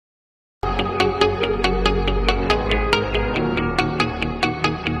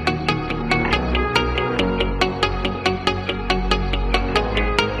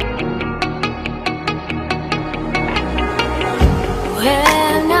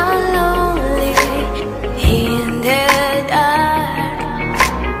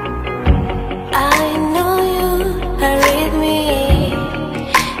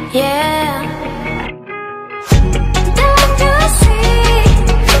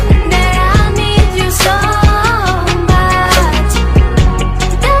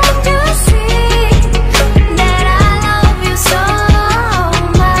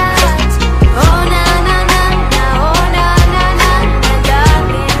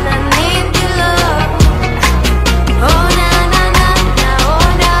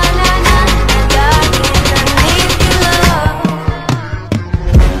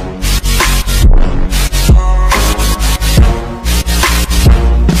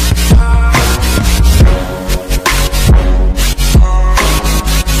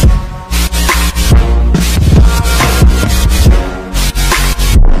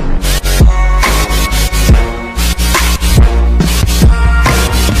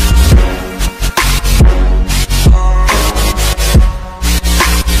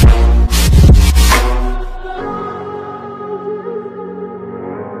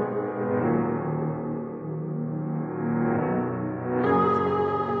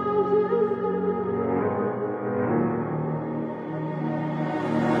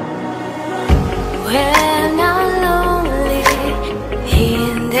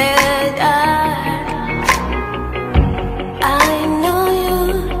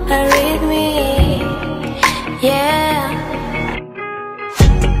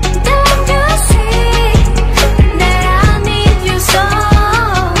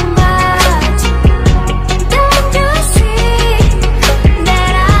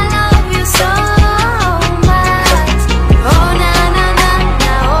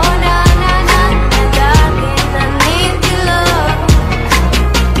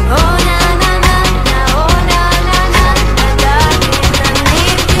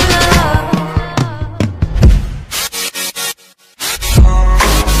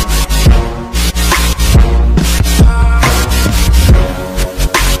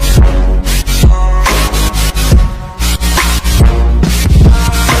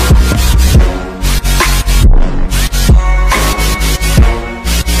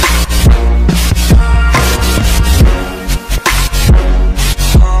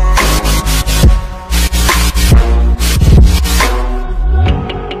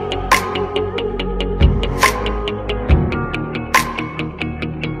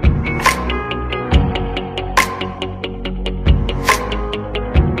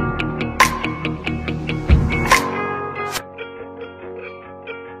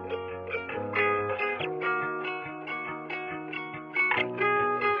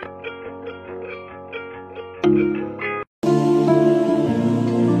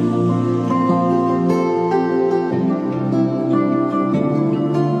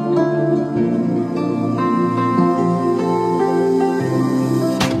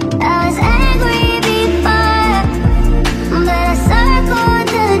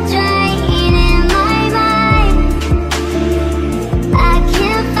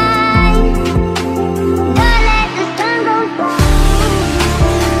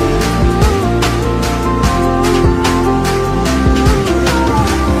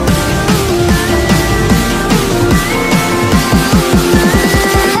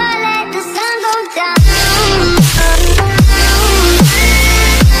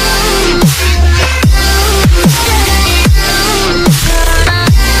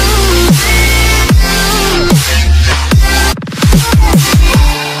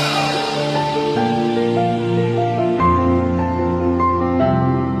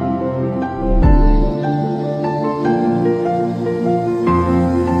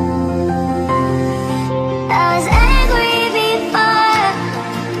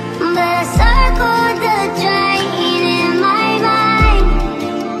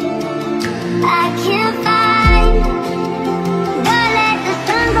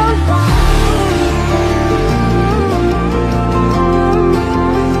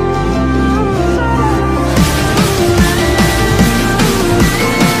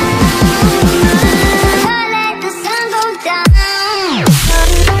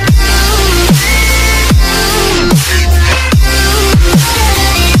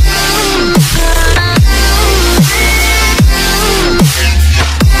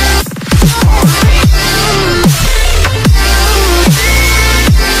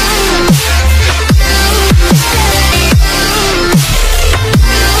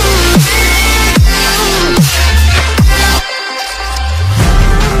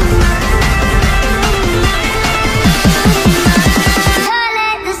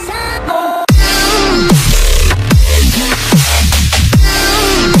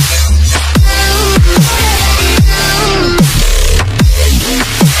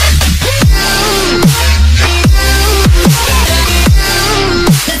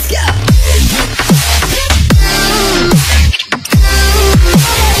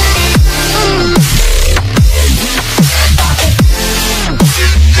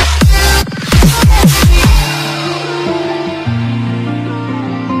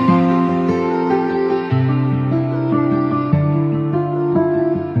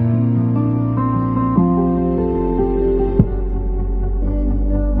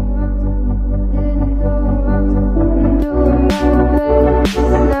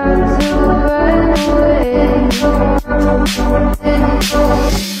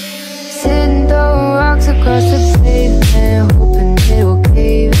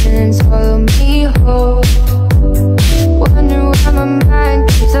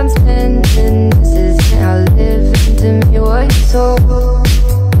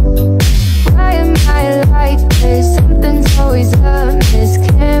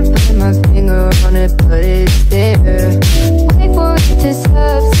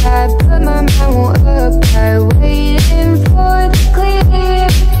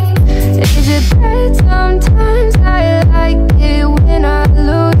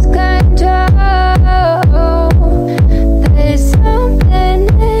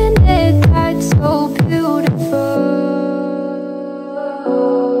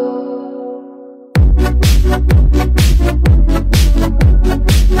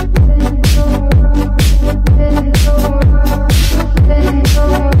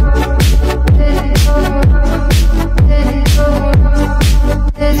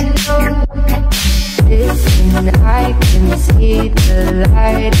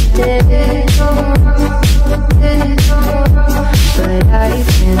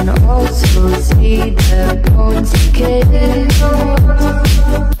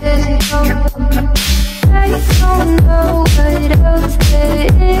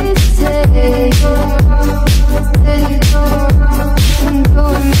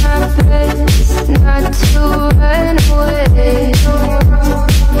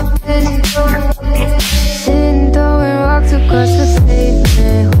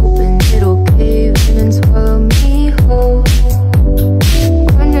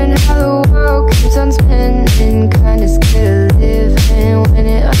Kinda scared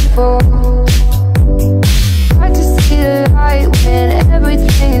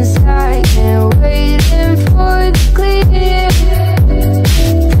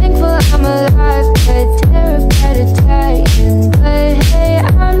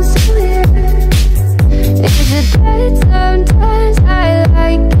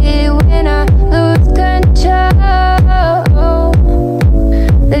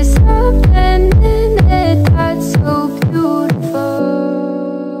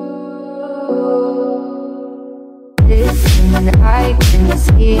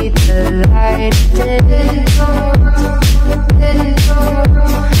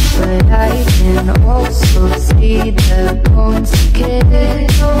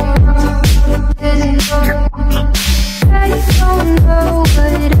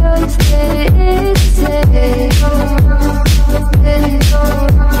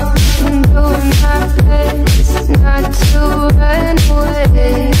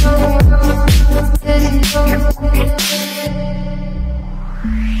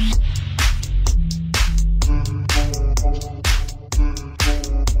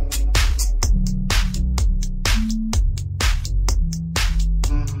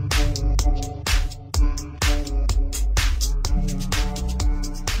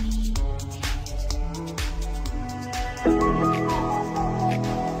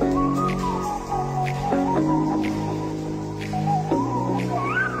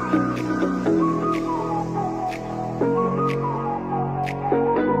You're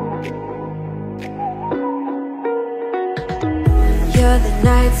the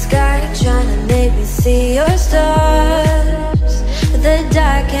night sky, trying to make me see your stars. But the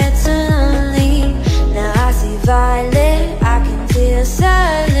dark gets lonely. Now I see violet, I can feel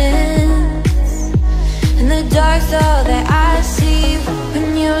silence. And the dark's all that I see.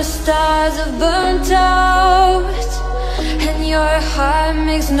 When your stars are burnt out and your heart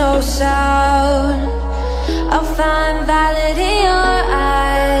makes no sound, I'll find violet in your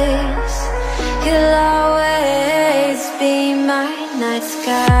eyes. You'll always be my night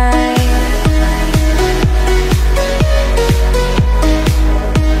sky.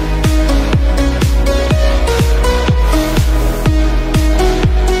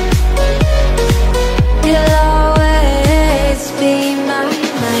 You'll always be my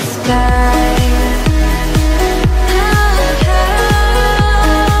night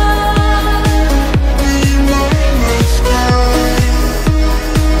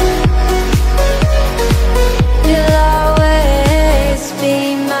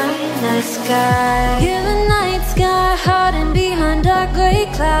sky. You're the night sky, hiding behind dark gray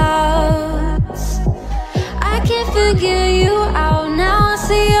clouds. I can't figure you out now. I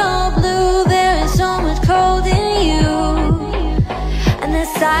see your blue. There is so much cold in you, and the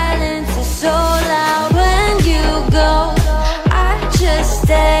silence is so loud when you go. I just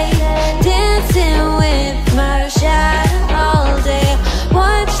stay dancing with my shadow all day.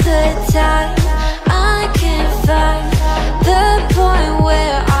 Watch the time. I can't find the point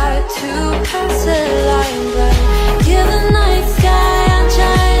where to pass the line, but you're the night sky. I'm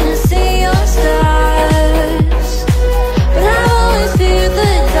trying to see your stars, but I always fear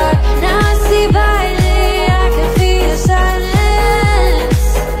the dark. Now I see violet, I can feel your silence.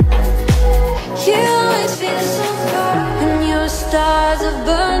 You always feel so far when your stars are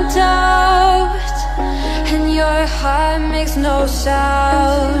burnt out and your heart makes no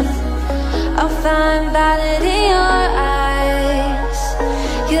sound. I'll find violet in your eyes.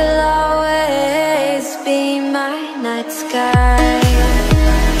 You'll always be my night sky.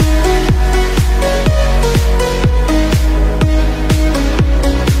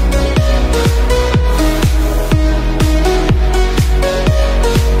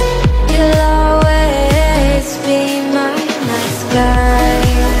 You'll always be my night sky.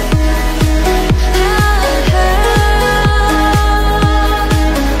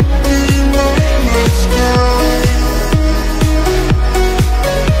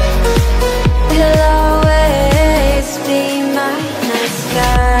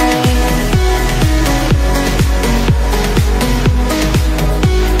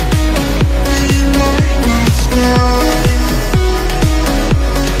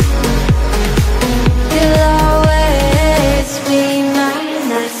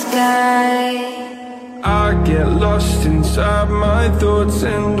 Inside my thoughts,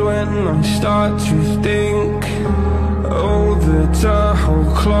 and when I start to think, oh, the Tahoe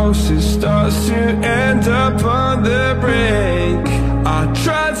closest starts to end up on the brink. I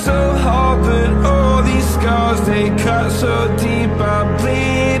tried so hard, but all these scars, they cut so deep I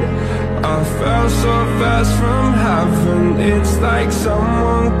bleed. I fell so fast from heaven, it's like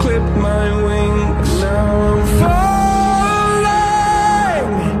someone clipped my wings. Now I'm falling,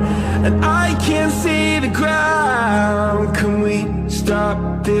 and I can't see the ground. Can we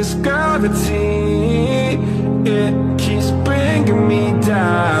stop this gravity? It keeps bringing me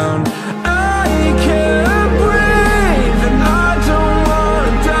down. I can't breathe and I don't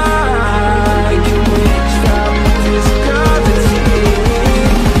wanna die. Can we stop this gravity?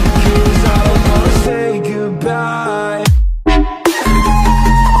 'Cause I don't wanna say goodbye.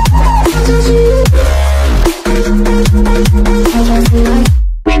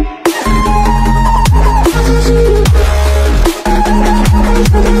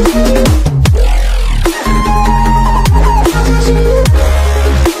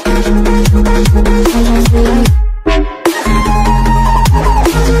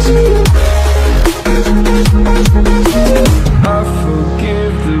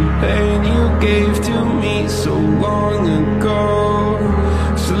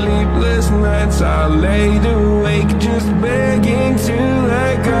 I laid awake just begging to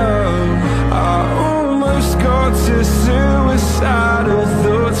let go. I almost got to suicidal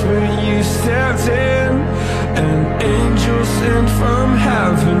thoughts, but you stepped in. An angel sent from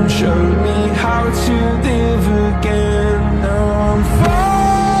heaven showed me how to live again. Now I'm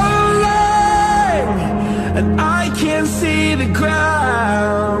falling and I can't see the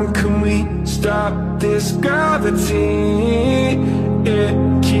ground. Can we stop this gravity? It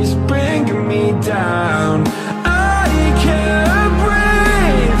keeps bringing me down. I can't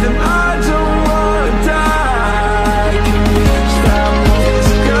breathe.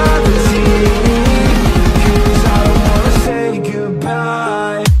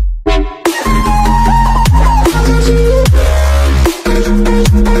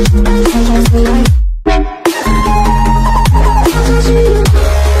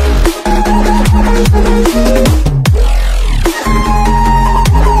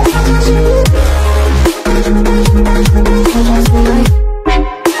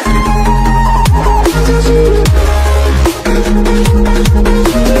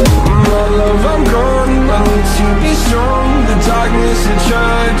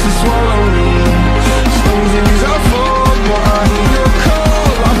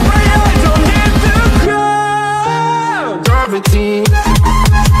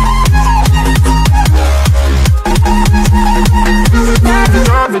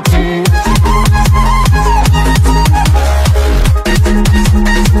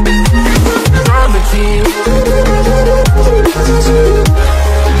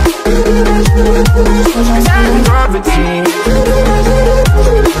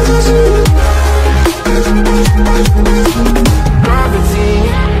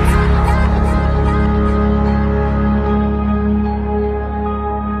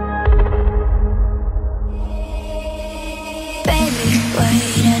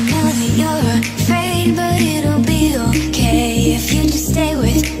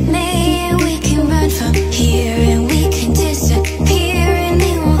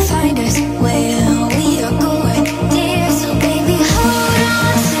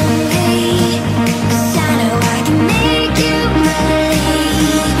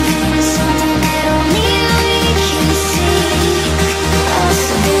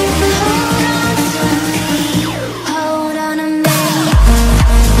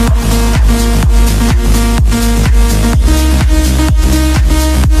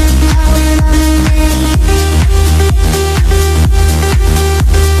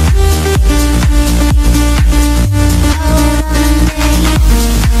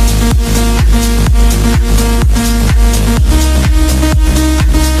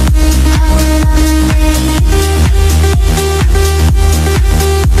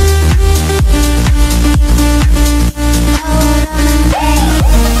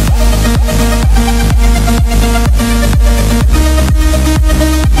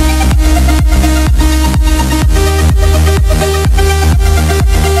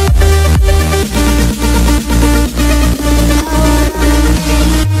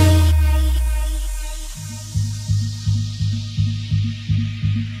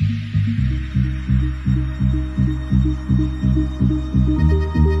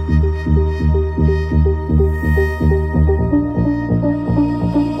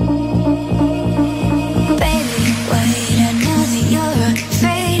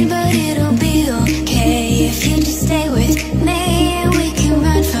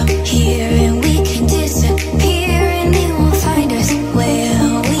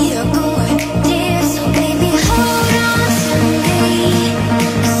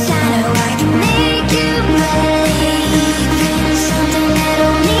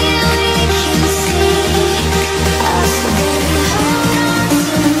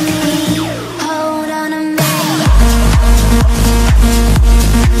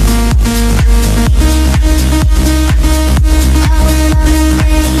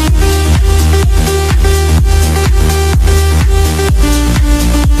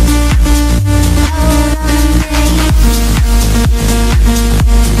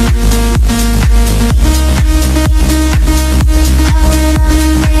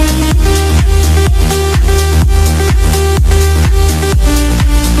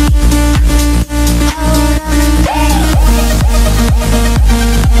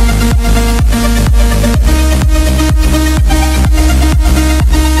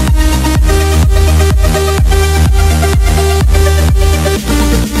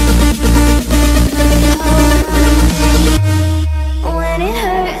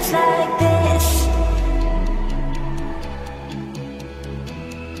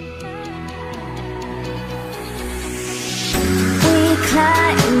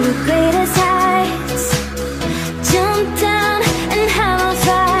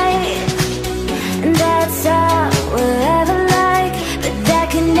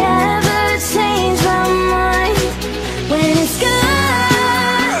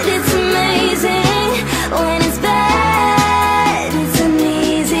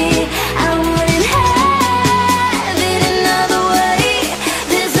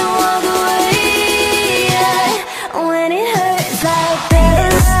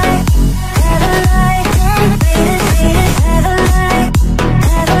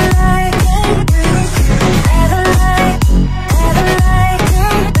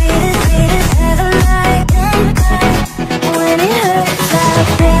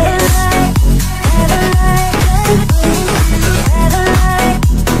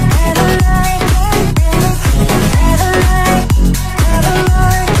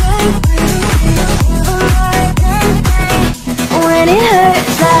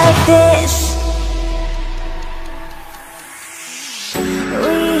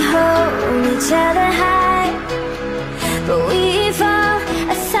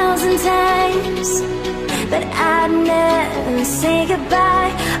 but I'd never say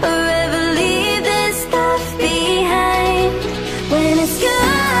goodbye or ever leave this stuff behind. When it's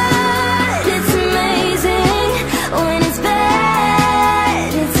good, it's amazing. When it's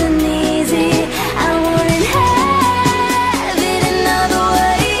bad, it's uneasy. I wouldn't have it another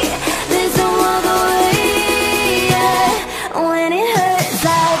way. There's no other way, yeah. When it hurts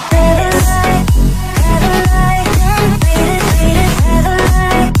like this, never like, beat it, never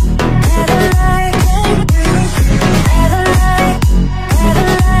like, never like, never like, never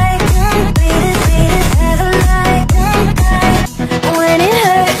like, beat it, never like. When it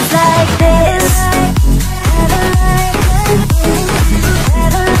hurts like this, never like,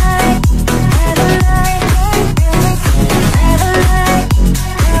 never like, never like, never like,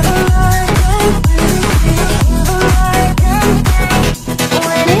 never like,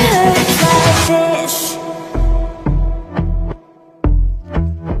 when it hurts like this.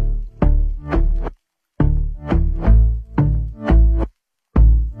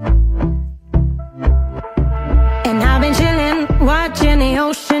 And I've been chillin', watching the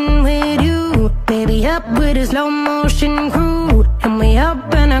ocean with you. Baby, up with a slow motion crew. And we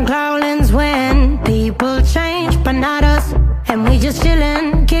up in our growlings when people change, but not us. And we just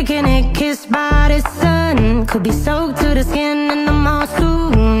chillin', kicking it, kissed by the sun. Could be soaked to the skin in the mall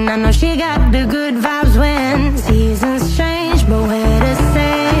soon. I know she got the good vibes when seasons change, but we're the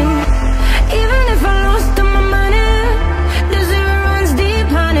same. Even if I lost all my money, the zero runs deep,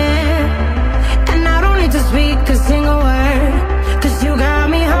 honey. And I don't need to speak a single word, 'cause you got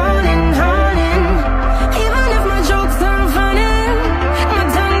me holding, holding. Even if my jokes aren't funny, my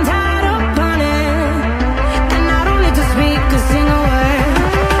tongue tied up on it. And I don't need to speak a single word,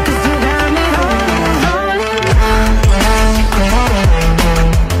 'cause you got me holding, holding.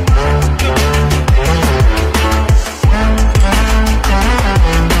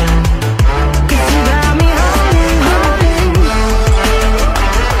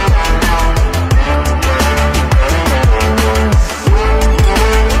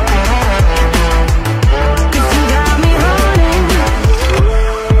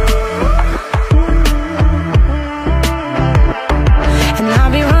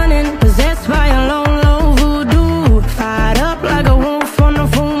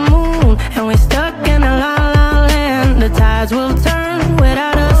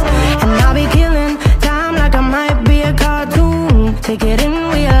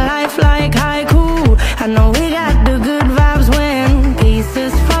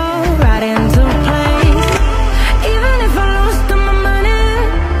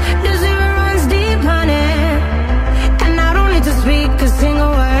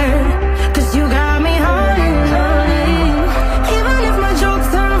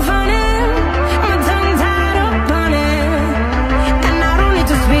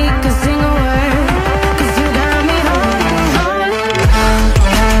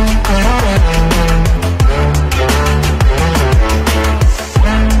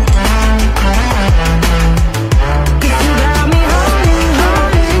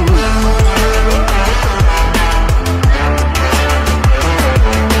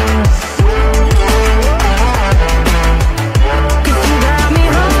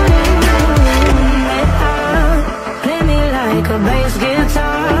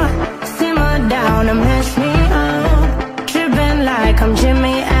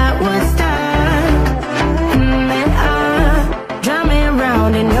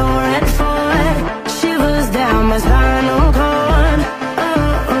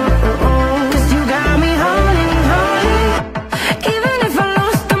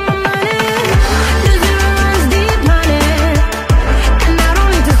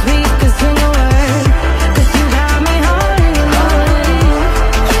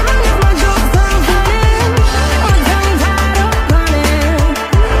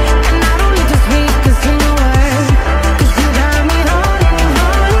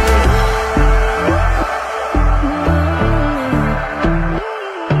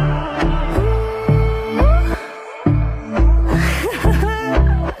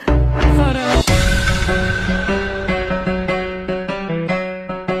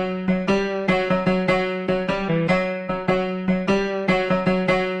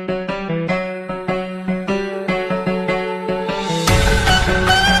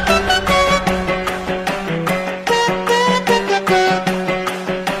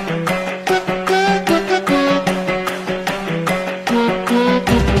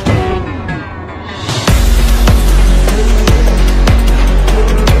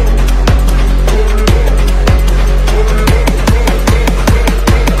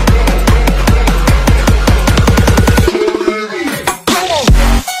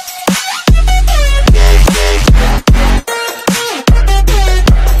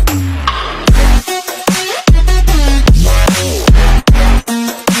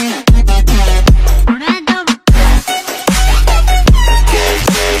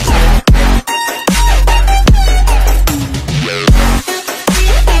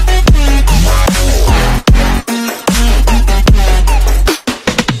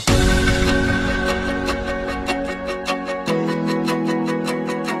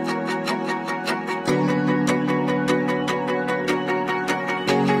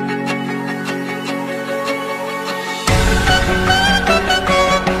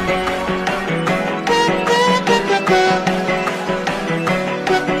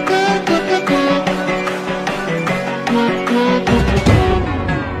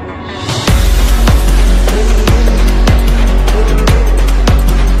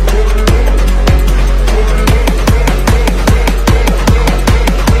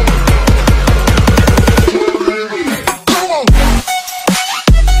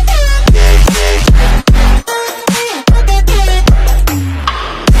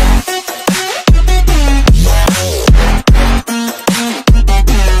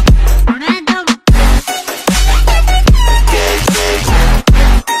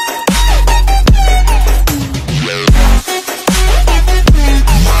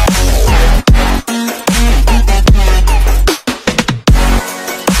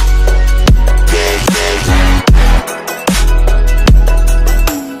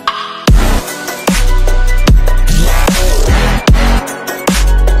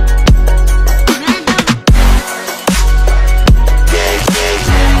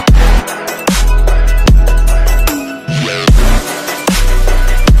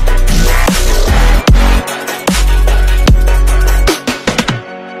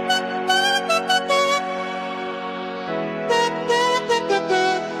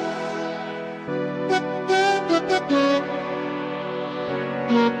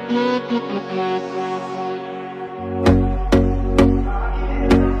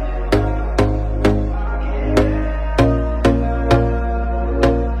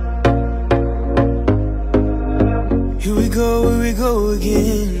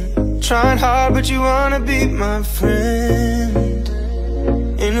 again. Trying hard, but you wanna be my friend.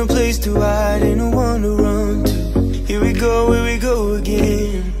 Ain't no place to hide, ain't no one to run to. Here we go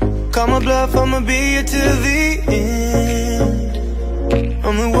again. Call my bluff, I'ma be here till the end.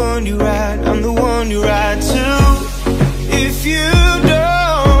 I'm the one you ride, I'm the one you ride to. If you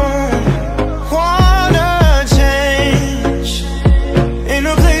don't wanna change, ain't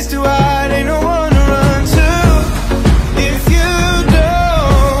no place to hide, ain't no one to run to. If you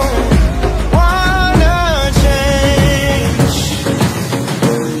don't wanna change,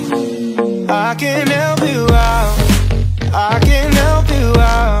 I can help you out, I can help you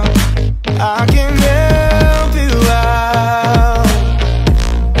out, I can help you out,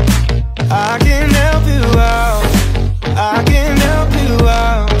 I can help you out, I can help you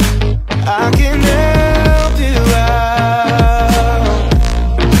out, I can help you out.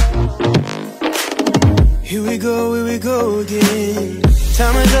 Here we go again.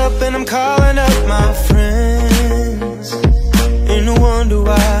 Time is up and I'm calling up my friends. Ain't no wonder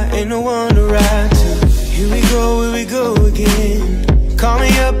why, ain't no one to ride to. Here we go again. Call me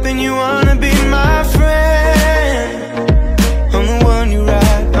up and you wanna be my friend. I'm the one you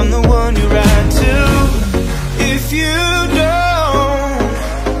ride, I'm the one you ride to. If you don't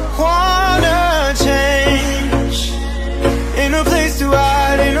wanna change, ain't no place to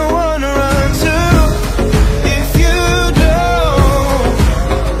hide, ain't no one to run to. If you don't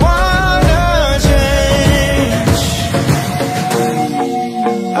wanna change,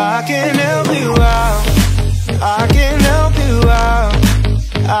 I can help you out, I can help you out,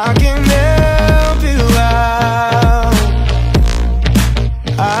 I can help you out,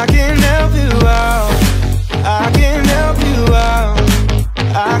 I can help you out, I can help you out,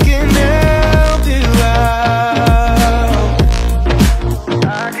 I can help you out,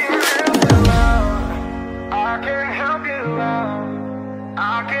 I can help you out, I can help you out,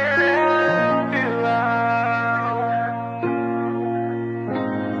 I can help you out.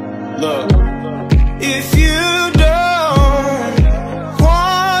 Look, if you don't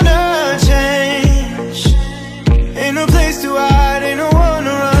wanna change, ain't no place to hide, ain't no one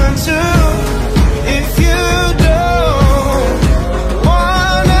to run to. If you don't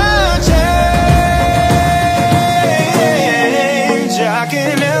wanna change, I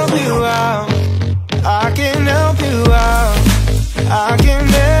can help you out, I can help you out, I can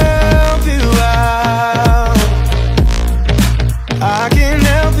help you out, I can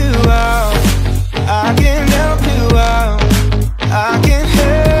help you out, I can help you out, I can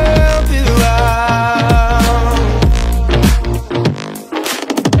help you out.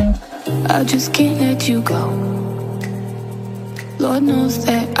 I just can't let you go. Lord knows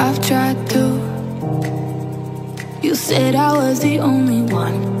that I've tried to. You said I was the only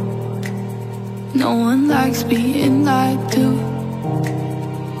one. No one likes being lied to.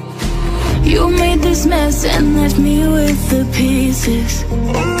 You made this mess and left me with the pieces.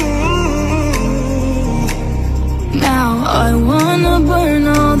 Now I wanna burn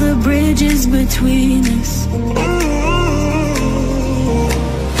all the bridges between us.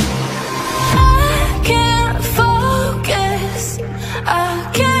 I can't focus, I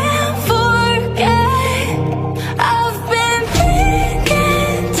can't forget. I've been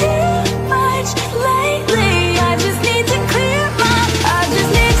thinking too much lately. I just need to clear my head.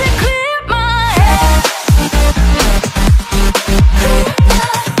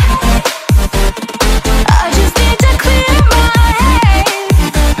 I just need to clear my head.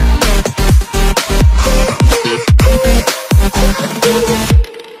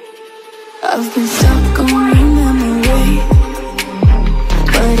 I've been stuck on your memory,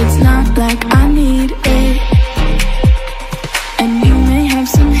 but it's not like I need it. And you may have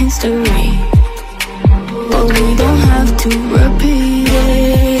some history, but we don't have to repeat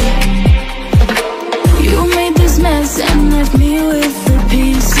it. You made this mess and left me with the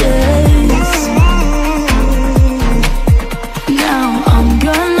pieces. Now I'm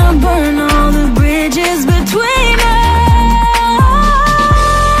gonna burn all the bridges between us.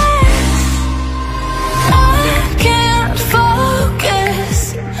 I can't focus,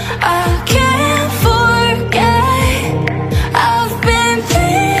 I can't forget. I've been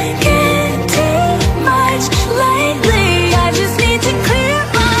thinking too much lately. I just need to clear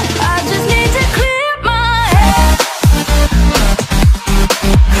my head. I just need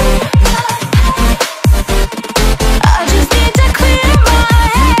to clear my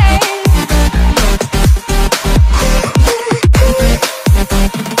head.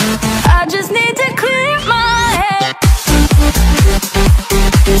 I just need to clear my head.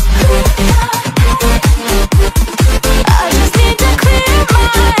 I just need to clear my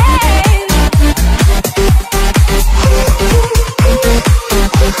head.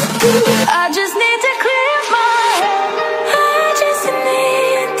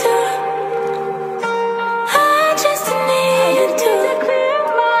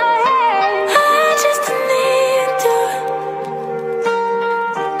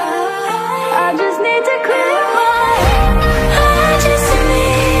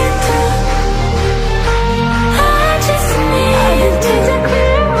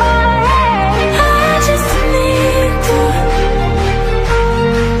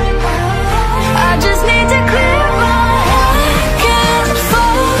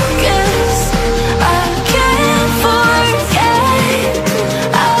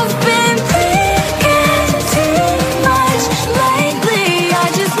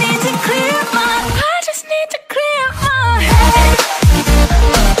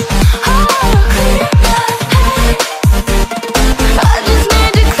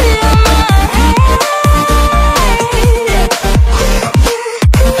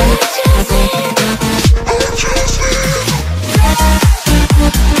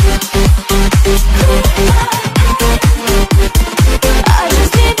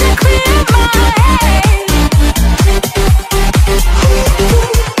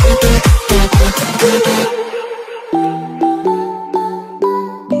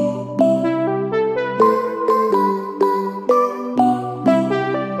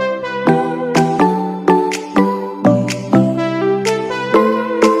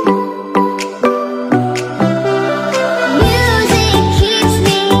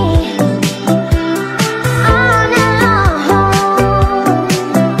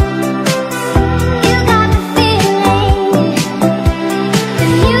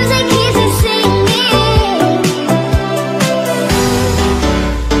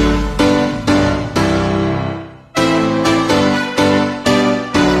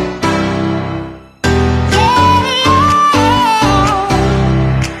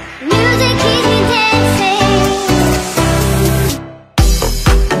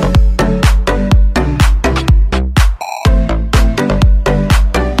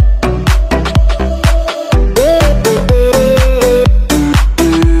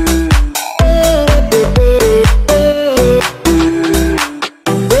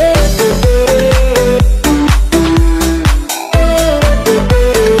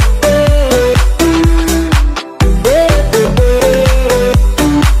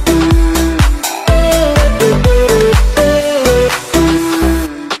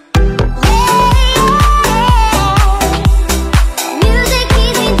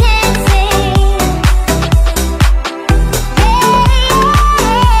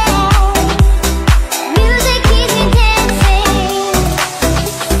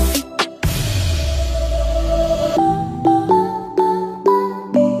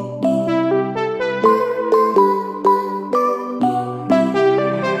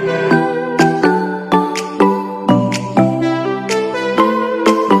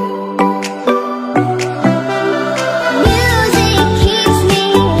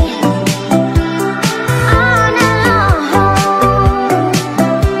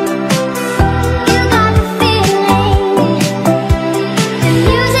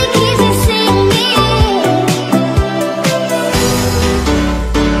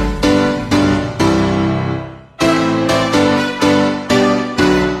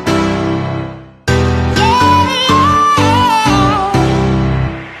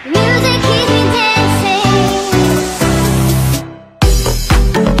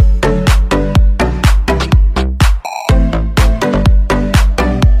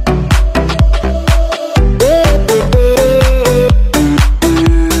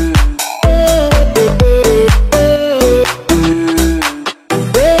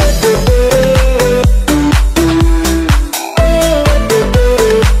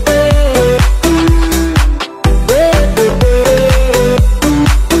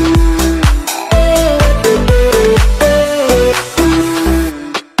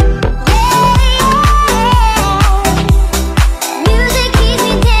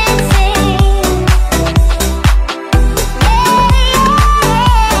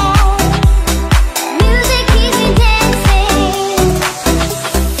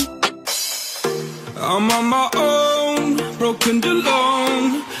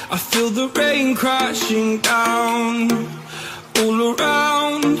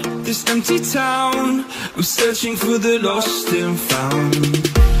 this empty town. I'm searching for the lost and found,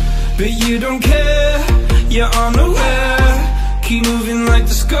 but you don't care, you're unaware. Keep moving like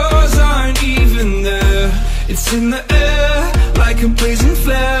the scars aren't even there. It's in the air, like a blazing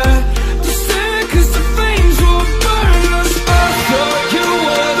flare. Just stare, cause the flames will burn us. I thought you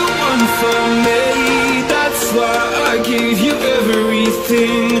were the one for me. That's why I gave you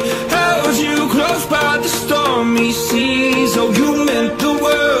everything. Held you close by the stormy seas. Oh, you meant the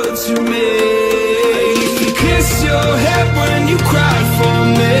world to me. I used to kiss your head when you cried for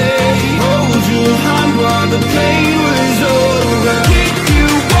me. Hold your hand while the pain was over. Keep you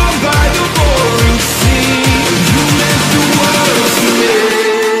warm by the roaring sea. You meant the world to me.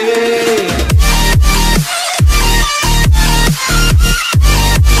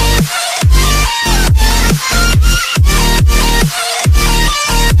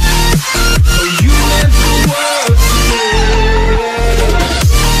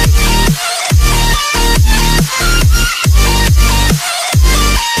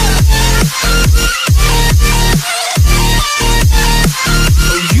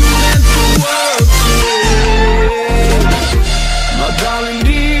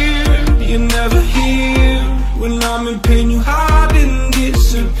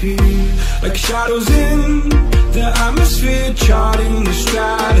 Like shadows in the atmosphere, charting the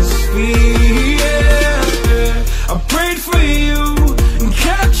stratosphere. Yeah. I prayed for you and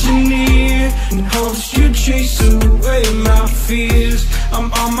kept you near, in hopes you'd chase away my fears.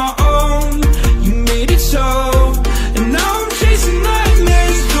 I'm on my own, you made it so, and now I'm chasing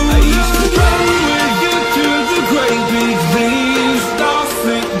nightmares through. I used to run with you through the great big leaves, laugh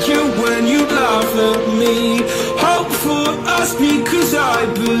at you when you laugh at me. Hope for us because I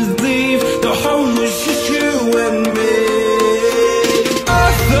believe the home was just you and me. I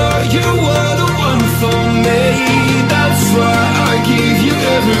thought you were the one for me. That's why I gave you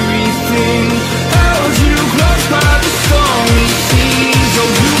everything. Held you close by the stormy seas.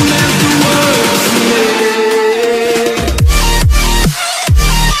 Oh, you meant the world to me.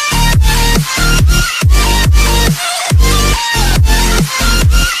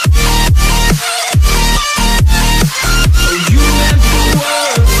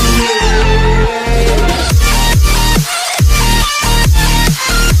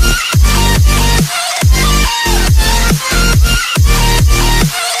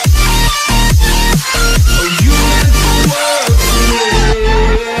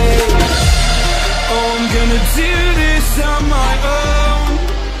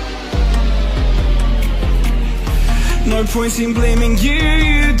 No point in blaming you,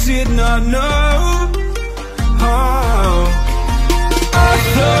 you did not know. Oh, I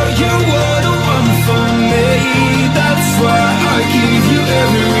thought you were the one for me. That's why I gave you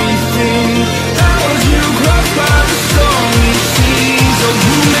everything. Held you close by the stormy seas. Oh,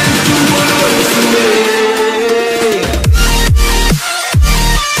 you meant the world to me.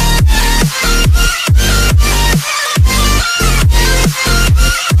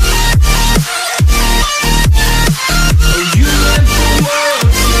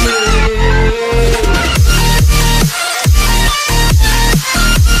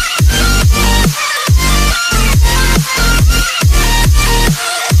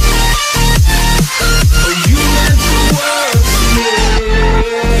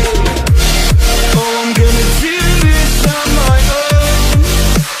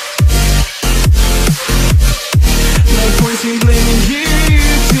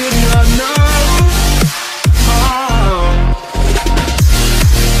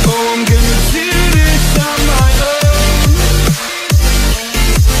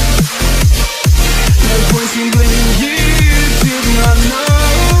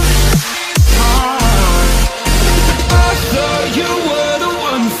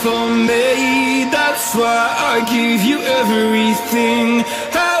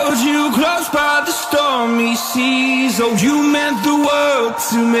 Oh, you meant the world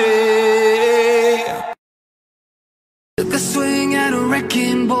to me. Took a swing at a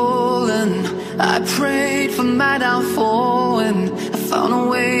wrecking ball and I prayed for my downfall, and I found a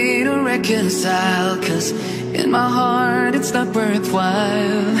way to reconcile, 'cause in my heart it's not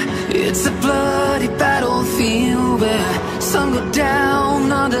worthwhile. It's a bloody battlefield where some go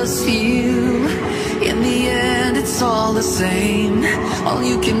down, others heal. In the end it's all the same. All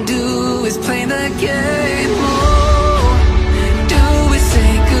you can do is play the game. Do we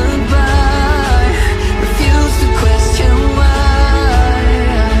say goodbye? Refuse to question why.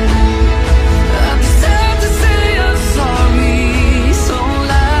 I deserve to say I'm sorry, so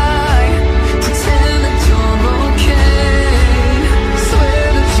lie. Pretend that you're okay. Swear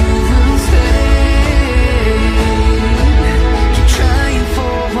that you will stay. Keep trying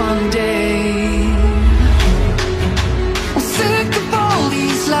for one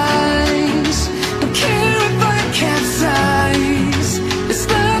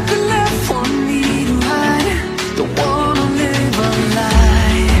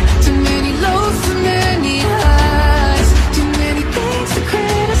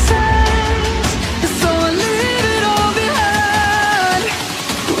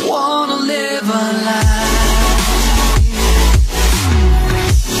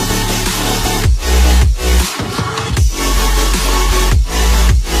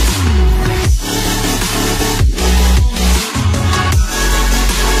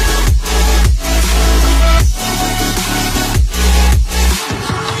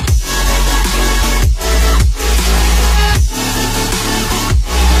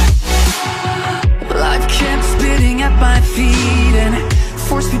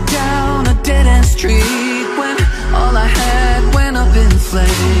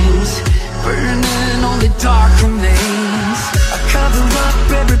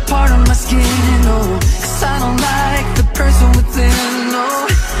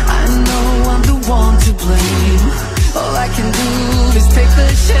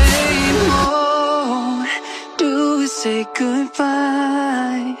if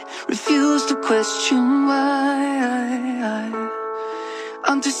I refuse to question why?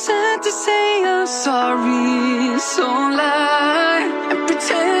 I'm too sad to say I'm sorry, so lie and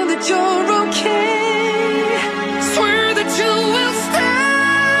pretend that you're okay. Swear that you will stay.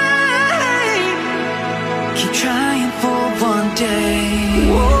 Keep trying for one day.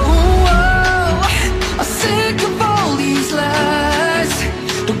 Whoa, whoa. I'm sick of all these lies.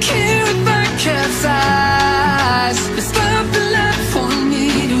 Don't care if I capsize. There's nothing left for me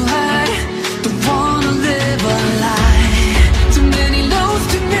to hide. Don't wanna live a lie. Too many lows,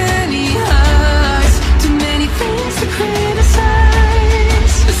 too many highs, too many things to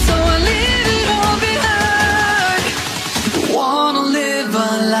criticize. So I leave it all behind. Don't wanna live a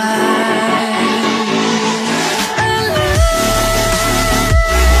lie.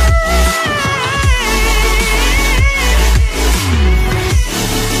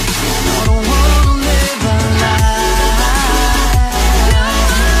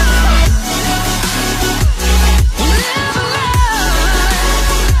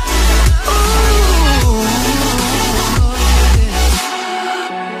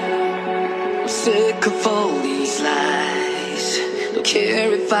 Sick of all these lies. Don't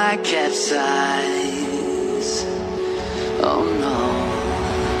care if I capsize. Oh no.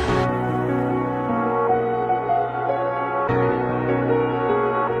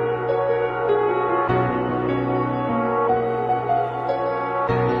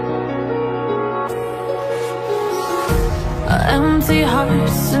 Empty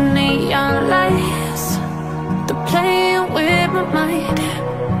hearts and neon lights, they're playing with my mind.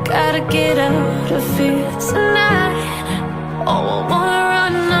 Gotta get out of here tonight. Oh, I wanna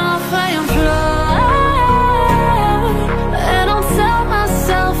run off and fly. And I'll tell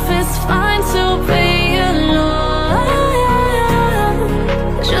myself it's fine to be alone,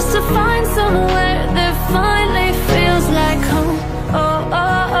 just to find somewhere that finally feels like home. Oh,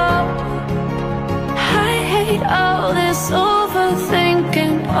 oh, oh. I hate all this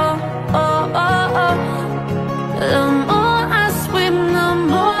overthinking. Oh, oh, oh, oh. The more I swim, the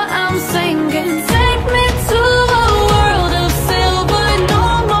more I'm sinking. Take me to a world of silver. No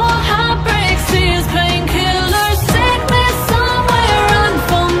more heartbreaks, tears, painkillers. Take me somewhere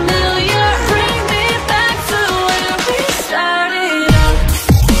unfamiliar. Bring me back to where we started out.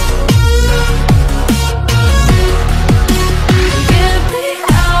 Get me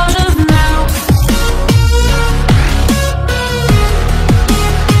out of now,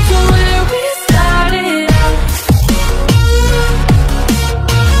 to where we started out.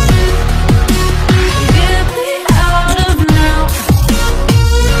 Get me out of now,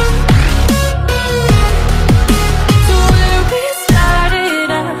 to where we started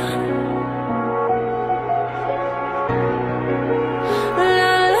out. La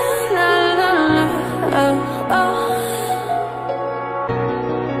la la la la, oh, oh.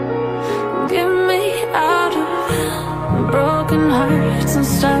 Get me out of broken hearts and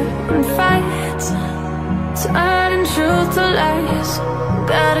starting fights, turning truth to lies.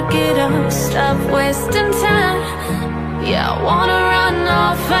 Gotta get up, stop wasting time. Yeah, I wanna run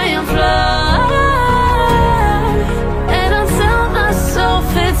off and fly. And I'll tell myself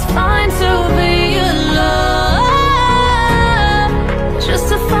it's fine to be